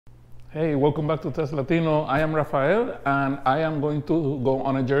Hey, welcome back to Test Latino. I am Rafael and I am going to go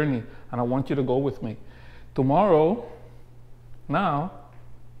on a journey and I want you to go with me. Tomorrow, now,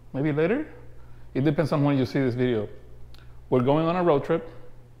 maybe later, it depends on when you see this video. We're going on a road trip.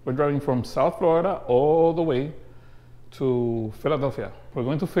 We're driving from South Florida all the way to Philadelphia. We're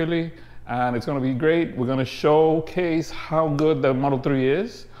going to Philly and it's going to be great. We're going to showcase how good the Model 3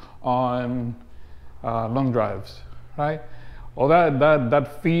 is on long drives, right? All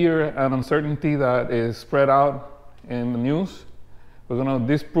that fear and uncertainty that is spread out in the news, we're gonna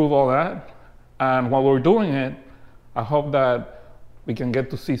disprove all that. And while we're doing it, I hope that we can get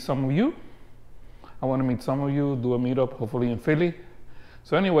to see some of you. I wanna meet some of you, do a meetup, hopefully in Philly.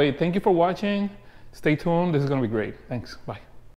 So anyway, thank you for watching. Stay tuned, this is gonna be great. Thanks, bye.